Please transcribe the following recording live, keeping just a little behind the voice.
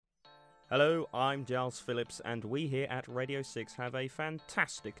Hello, I'm Giles Phillips, and we here at Radio 6 have a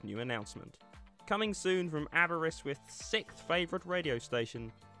fantastic new announcement. Coming soon from Aberystwyth's sixth favourite radio station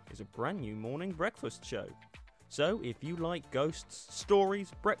is a brand new morning breakfast show. So if you like ghosts,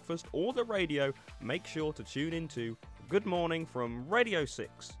 stories, breakfast or the radio, make sure to tune into Good Morning from Radio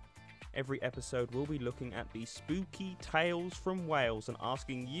 6. Every episode we'll be looking at the spooky tales from Wales and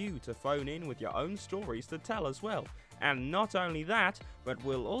asking you to phone in with your own stories to tell as well. And not only that, but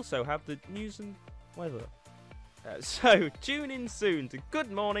we'll also have the news and weather. So tune in soon to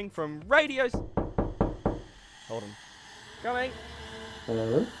Good Morning from Radio... Hold on. Coming!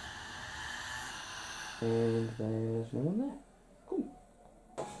 Hello? And there's no one there. Cool.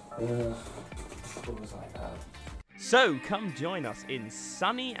 What was I at? So come join us in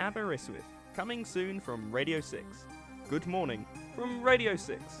sunny Aberystwyth. Coming soon from Radio 6. Good Morning from Radio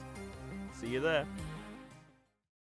 6. See you there.